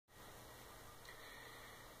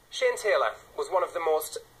Shane Taylor was one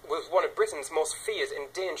of Britain's most feared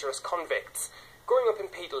and dangerous convicts. Growing up in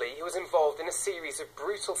Peterlee, he was involved in a series of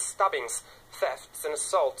brutal stabbings, thefts and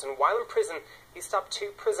assaults, and while in prison, he stabbed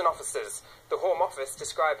 2 prison officers. The Home Office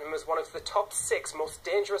described him as one of the top 6 most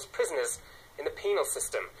dangerous prisoners in the penal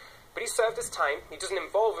system. But he served his time. He doesn't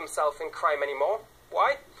involve himself in crime anymore.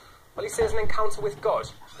 Why? Well, he says an encounter with God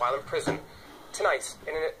while in prison. Tonight,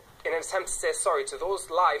 in an attempt to say sorry to those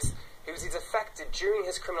lives whose he's affected during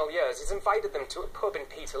his criminal years, he's invited them to a pub in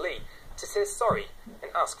Peterlee to say sorry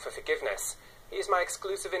and ask for forgiveness. Here's my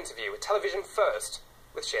exclusive interview with Television First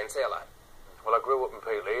with Shane Taylor. Well, I grew up in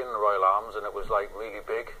Peterlee in the Royal Arms, and it was like really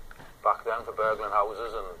big back then for burgling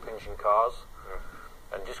houses and pinching cars.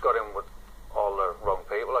 And just got in with all the wrong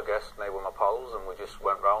people, I guess. They were my pals, and we just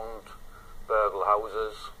went round, burgle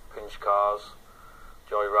houses, pinch cars,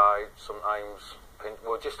 joyride, sometimes we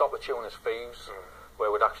were just opportunist thieves,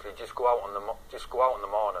 where we'd actually just go out in the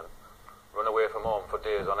morning, run away from home for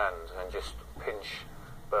days on end, and just pinch,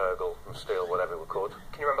 burgle, and steal whatever we could.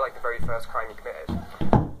 Can you remember like the very first crime you committed?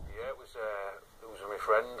 Yeah, it was with my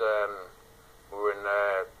friend. We were in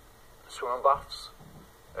swimming baths,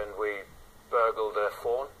 and we burgled a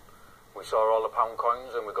phone. We saw all the pound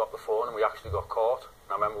coins, and we got the phone, and we actually got caught.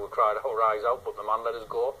 And I remember we cried our eyes out, but the man let us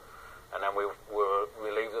go, and then we were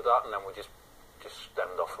relieved of that, and then we just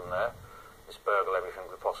stemmed off from there. Just burgle everything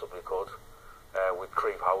we possibly could. We'd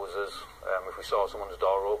creep houses. If we saw someone's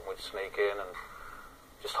door open, we'd sneak in, and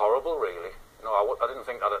just horrible, really. You know, I didn't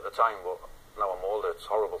think that at the time, but now I'm older, it's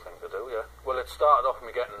a horrible thing to do, yeah. Well, it started off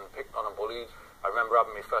with me getting picked on and bullied. I remember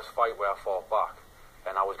having my first fight where I fought back,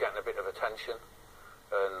 and I was getting a bit of attention,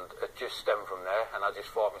 and it just stemmed from there, and I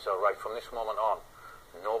just thought to myself, right, from this moment on,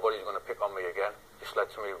 nobody's going to pick on me again. Just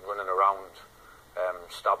led to me running around,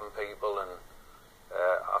 stabbing people, and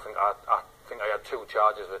I think I had 2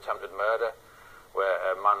 charges of attempted murder, where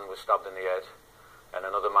a man was stabbed in the head, and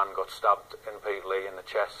another man got stabbed in Peterlee in the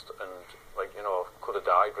chest, and, like, you know, could have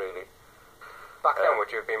died, really. Back then,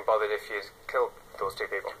 would you have been bothered if you'd killed those 2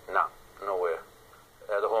 people? Nah, no way.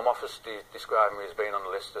 The Home Office described me as being on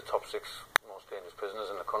the list of the top 6 most dangerous prisoners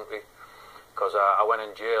in the country, because I went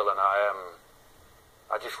in jail, and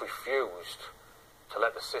I just refused to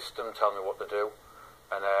let the system tell me what to do,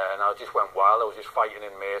 and I just went wild. I was just fighting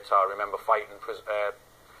inmates. I remember fighting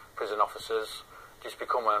prison officers, just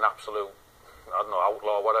becoming an absolute, I don't know,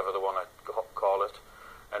 outlaw, whatever they want to call it.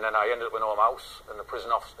 And then I ended up in Home House, and the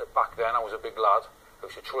prison officer, back then I was a big lad, I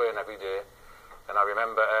used to train every day, and I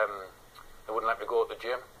remember they wouldn't let me go to the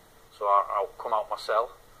gym, so I'll come out my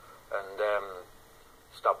cell and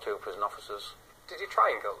stab 2 prison officers. Did you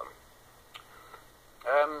try and kill them?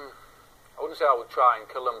 I wouldn't say I would try and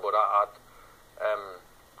kill them, but I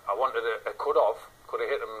wanted to, I could have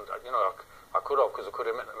hit them, you know, I could have, because I could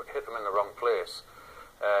have hit them in the wrong place,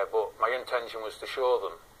 but my intention was to show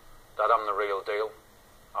them that I'm the real deal.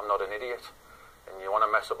 I'm not an idiot, and you want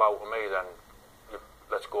to mess about with me, then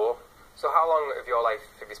let's go. So how long of your life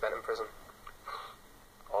have you spent in prison?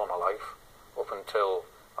 All my life, up until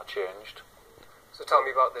I changed. So tell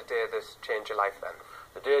me about the day that changed your life then.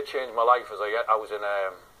 The day it changed my life was I was in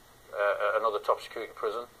another top security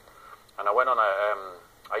prison, and I went on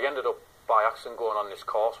I ended up by accident going on this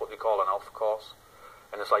course, what they call an alpha course,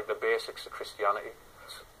 and it's like the basics of Christianity.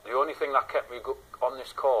 The only thing that kept me on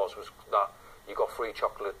this course was that you got free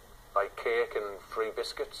chocolate, like cake and free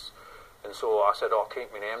biscuits, and so I said,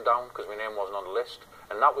 keep my name down, because my name wasn't on the list,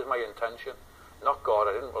 and that was my intention. Not God.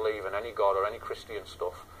 I didn't believe in any God or any Christian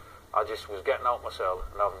stuff. I just was getting out my cell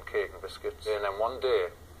and having cake and biscuits. And then one day,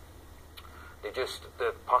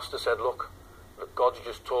 the pastor said, look, God's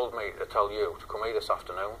just told me to tell you to come here this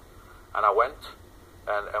afternoon. And I went,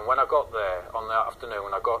 and when I got there on that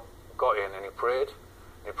afternoon, I got in, and he prayed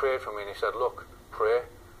for me, and he said, look, pray.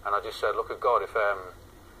 And I just said, look at God,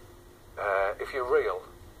 if you're real,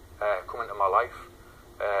 come into my life,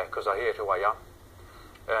 because I hate who I am.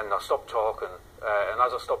 And I stopped talking, and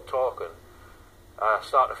as I stopped talking, I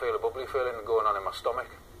started to feel a bubbly feeling going on in my stomach,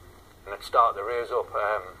 and it started to raise up,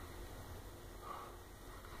 and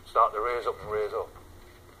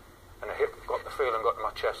got the feeling got to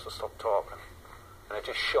my chest. I stopped talking, and it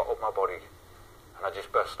just shot up my body, and I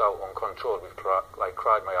just burst out uncontrollably,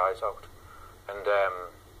 cried my eyes out. And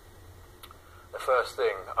the first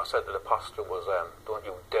thing I said to the pastor was, don't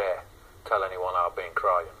you dare tell anyone I've been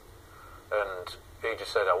crying. And he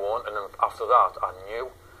just said, I won't. And then after that,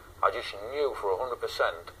 I just knew for 100%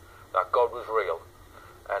 that God was real,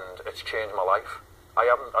 and it's changed my life. I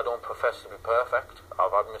don't profess to be perfect.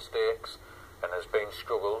 I've had mistakes, and there's been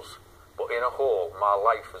struggles, But in a whole, my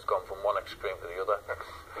life has gone from one extreme to the other.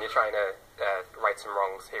 And you're trying to right some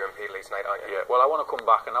wrongs here in Peterlee tonight, aren't you? Yeah, well, I want to come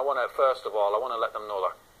back and I want to, first of all, I want to let them know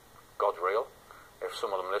that God's real. If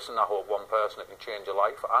some of them listen, I hope one person it can change a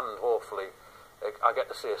life, and hopefully I get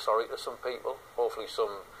to say sorry to some people. Hopefully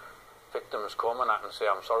some victims come and I can say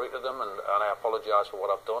I'm sorry to them and I apologise for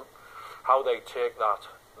what I've done. How they take that,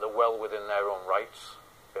 they're well within their own rights.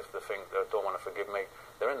 If they think they don't want to forgive me,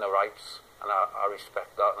 they're in their rights, and I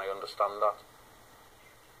respect that and I understand that.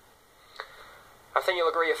 I think you'll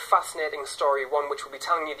agree, a fascinating story, one which we'll be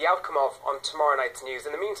telling you the outcome of on tomorrow night's news.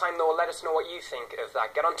 In the meantime, though, let us know what you think of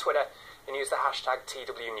that. Get on Twitter and use the hashtag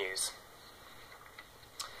TWNews.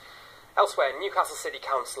 Elsewhere, Newcastle City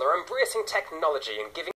Council are embracing technology and giving